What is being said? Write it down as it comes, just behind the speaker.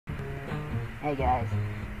Hey guys,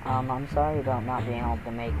 I'm sorry about not being able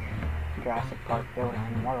to make Jurassic Park Builder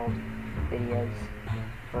and World videos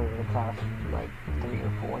for the past, like, 3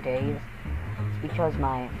 or 4 days. It's because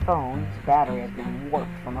my phone's battery has been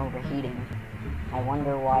warped from overheating. I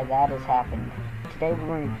wonder why that has happened. Today we're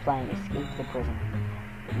going to be playing Escape the Prison.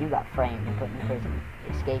 You got framed and put in prison.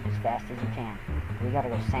 Escape as fast as you can. We gotta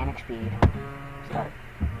go Sonic speed. Start.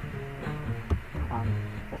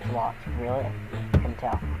 It's locked. Really? I couldn't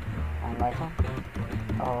tell. Lights on?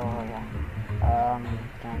 Oh, yeah.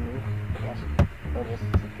 Can I move? Yes. But it's a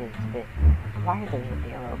bit... Why are those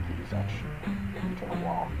arrow keys etched into the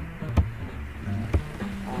wall?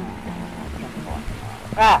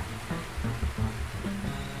 Ah!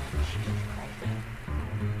 Jesus Christ.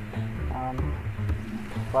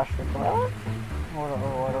 Flush the toilet? What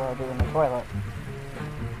do I do in the toilet?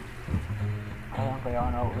 I think we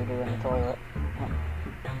all know what we do in the toilet.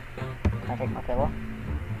 Can I take my pillow?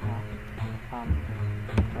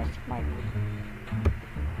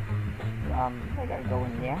 I gotta go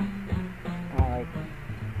in there, and I like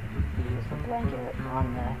use the blanket on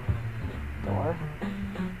the door,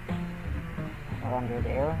 or under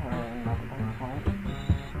there, or in my blanket.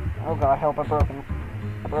 Oh God, help! I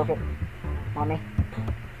broke it. Mommy.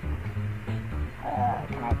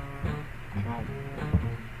 Can I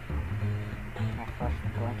flush the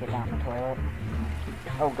blanket down the toilet?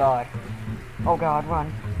 Oh God,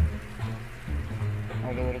 run! Can I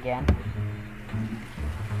do it again?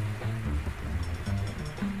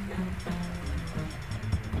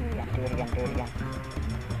 Do it again.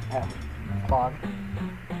 Oh, clog.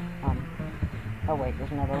 Oh wait,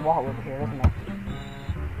 there's another wall over here, isn't there?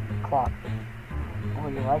 Clock. Oh,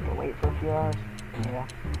 you like to wait for a few hours? Yeah.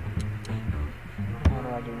 What do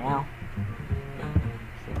I do now?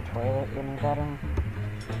 Is the toilet getting better?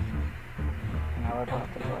 Now we're off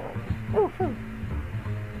the toilet. Ooh, food!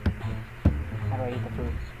 How do I eat the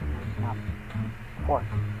food? No. Fork.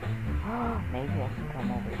 Maybe I can come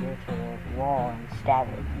over here to the wall and stab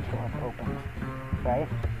it until it opens. Right?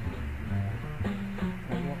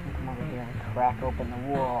 Maybe I can come over here and crack open the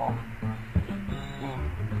wall.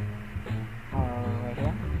 Right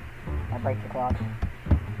here. I break the clock.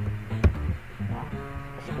 No.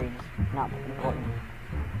 The screen is not important.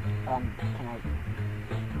 Can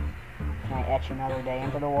I etch another day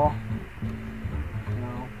into the wall?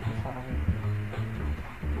 No, I'm sorry.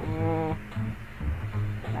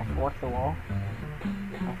 Can I fork the wall?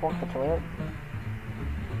 Can I fork the toilet?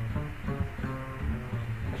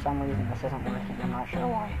 For some reason this isn't working, I'm not sure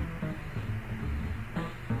why.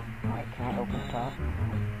 Wait, can I open the top?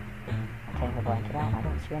 I'll take the blanket out. I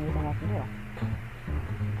don't see anything I can do.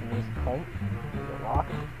 Can I use the plate? Is it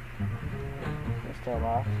locked? It's still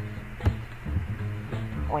locked.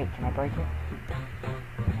 Wait, can I break it?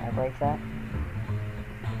 Can I break that?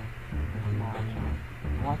 No, I can't.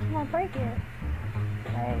 Why can't I break it?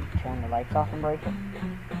 Can I turn the lights off and break it?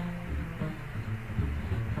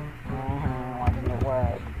 Why didn't it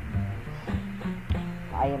work?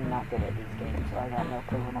 I am not good at these games, so I got no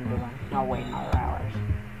clue what I'm doing. I'll wait another hours.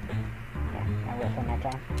 Yeah, I riff in that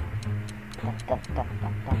time.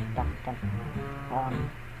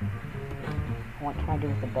 What can I do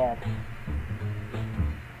with the bed?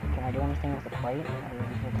 Can I do anything with the plate? Or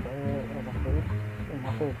the toilet? Or the food? Ooh,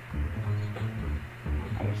 more food.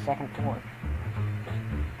 I get a second fork.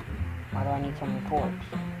 Why do I need so many forks?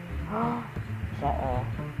 Is that a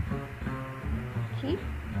key?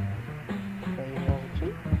 Do I use it as a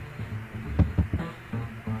key?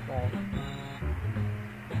 Right.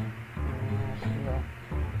 Let's see that.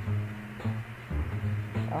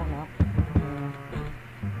 Oh no.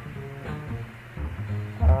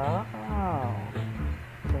 Oh.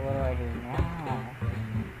 So what do I do now?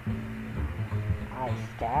 I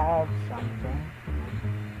stab something.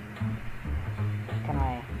 Can I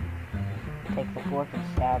take the fork and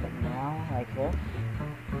stab it now, like this?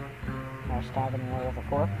 Can I stab it more with a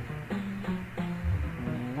fork?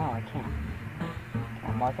 No, I can't. Can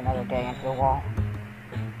I mark another day into the wall?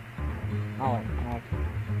 Oh wait, can I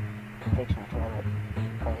fix my toilet,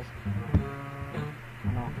 please?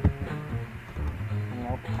 No.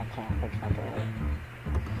 Nope, I can't fix my toilet.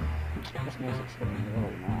 This music's getting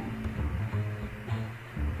really annoying.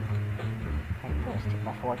 Can I stick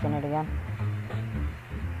my fork in it again?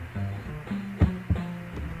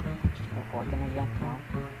 Working again? No.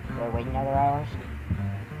 Do I wait another hours?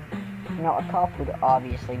 You know, a cop would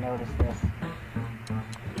obviously notice this.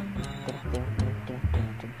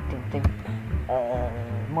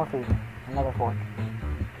 More food. Another fork.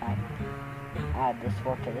 Can I add this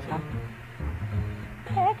fork to this one?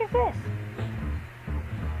 What the heck is this?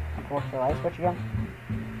 I fork the light switch again?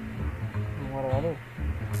 And what do I do?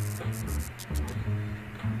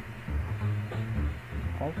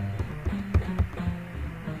 Okay.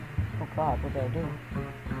 Oh god, what did I do?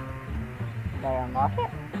 Did I unlock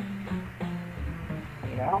it?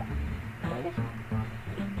 Get out. Please.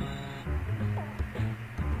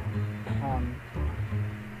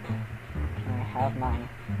 Can I have my...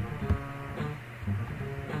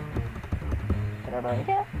 Did I break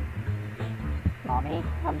it? Mommy,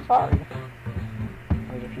 I'm sorry.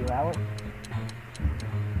 Wait a few hours.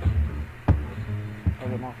 Did I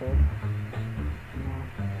get more food? No.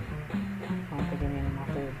 I don't think I need any more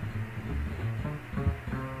food.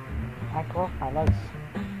 I broke my legs.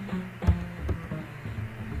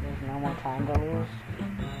 There's no more time to lose.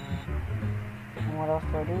 And what else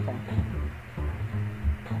do I do then?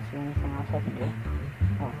 Don't see anything else I can do.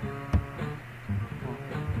 Oh.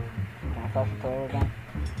 Can I flush the toilet again?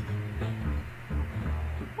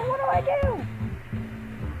 And what do I do?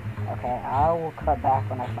 Okay, I will cut back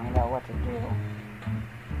when I find out what to do.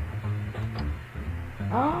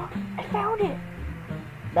 Oh, I found it!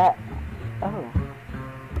 That... Oh.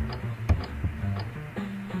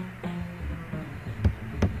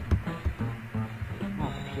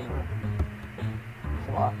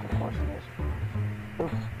 Locked, of course it is.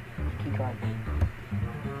 Oops, key card.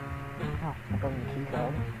 Oh, I bring the key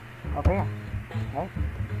card. Over here, right?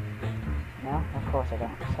 No, of course I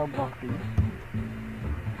don't. So bulky.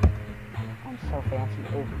 I'm so fancy.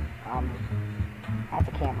 Ooh, that's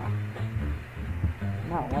a camera.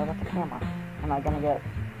 No, what about the camera? Am I gonna get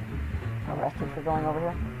arrested for going over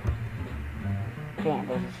here? Damn,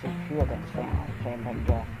 there's a secure that's family. Okay, I'm gonna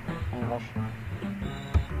go English.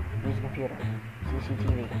 Use a computer.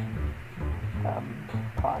 CCTV.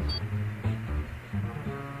 Pause.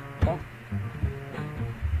 Okay.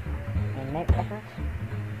 Inmate records.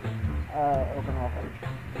 Open records.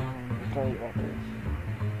 Delete records.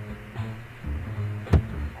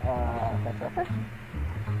 Fetch records?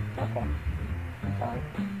 Okay. I'm sorry.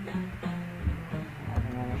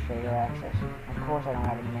 Administrator access. Of course I don't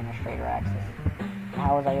have administrator access.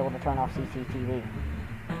 How was I able to turn off CCTV?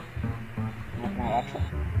 Can I exit?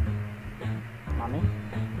 Mommy?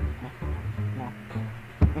 No.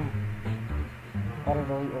 Better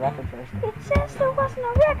delete your record first. It says there wasn't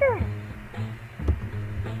a record!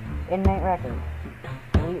 Inmate record.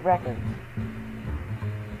 Delete records.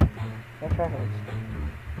 Which records?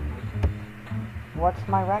 What's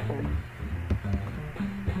my record?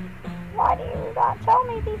 Why do you not tell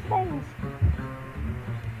me these things?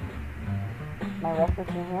 My record's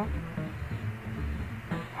in here?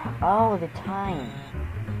 Oh, the time.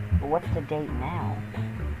 But what's the date now?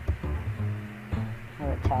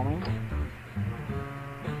 Will it tell me?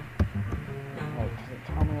 Wait, does it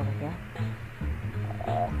tell me over here?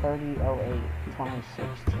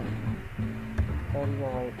 30/08/2016. 30/08/2016. 1,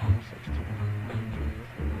 2,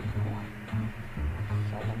 3, 4,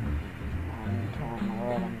 7, 8, 9, 10,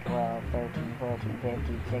 11, 12, 13, 14,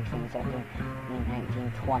 15, 16, 17, 18,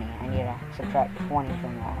 19, 20. I need to subtract 20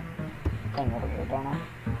 from that thing over here, don't I?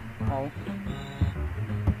 Right?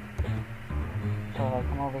 So if I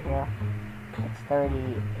come over here, it's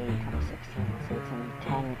 30/8/2016, so it's in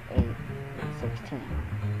 10/8/16.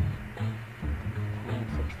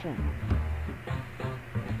 2016.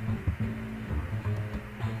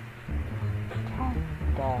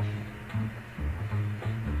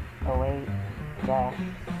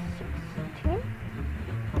 10-08-16?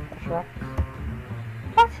 That's right.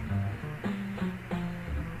 What?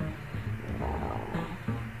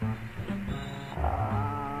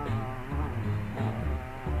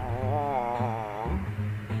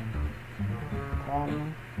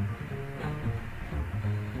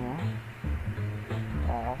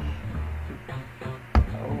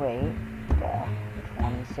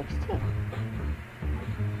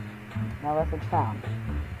 No records found.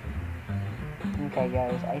 Okay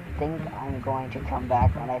guys, I think I'm going to come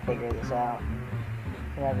back when I figure this out.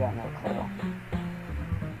 Because I've got no clue.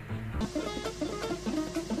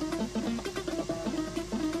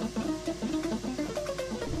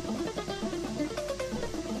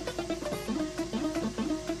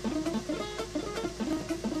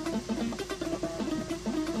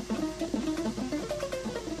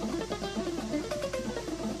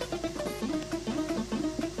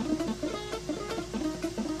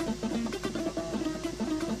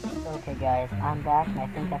 Okay guys, I'm back and I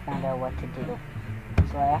think I found out what to do.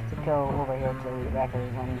 So I have to go over here to delete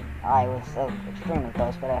records, and I was so extremely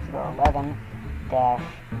close, but I have to go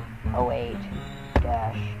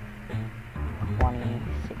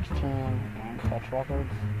 11-08-2016 and fetch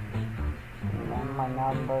records. And then my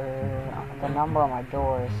number, the number on my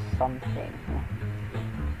door is something.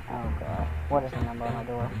 Oh god, what is the number on my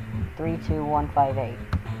door? 32158.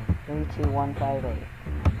 32158.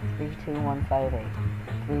 32158.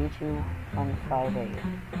 32158.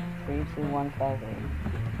 32158.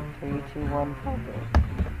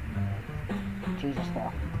 32158. Jesus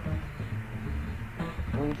no.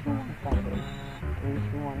 32158.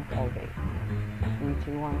 32158.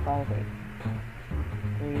 32158.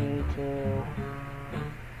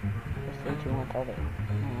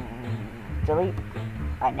 32158. Delete.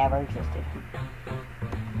 I never existed.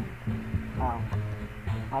 Oh.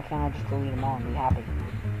 Why can't I just delete them all and be happy?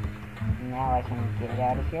 Now I can get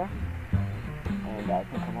out of here. And I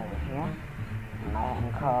can come over here. And I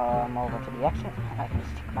can come over to the exit. And I can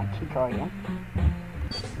stick my key card in.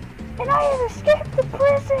 And I have escaped the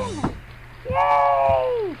prison!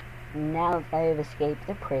 Yay! Now that I have escaped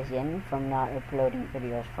the prison from not uploading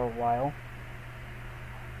videos for a while.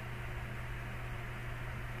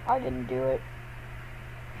 I didn't do it.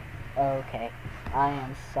 Okay. I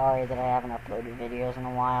am sorry that I haven't uploaded videos in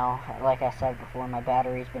a while. Like I said before, my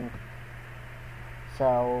battery's been...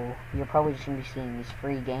 So, you're probably just going to be seeing these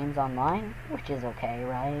free games online, which is okay,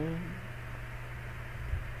 right?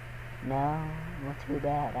 No, well, too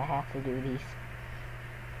bad. I have to do these.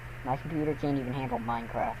 My computer can't even handle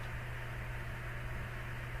Minecraft.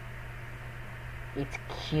 It's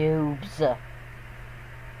cubes.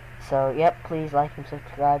 So, yep, please like and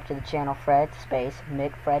subscribe to the channel Fred Space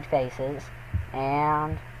Mick Fred Faces.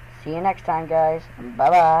 And see you next time, guys.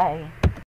 Bye-bye.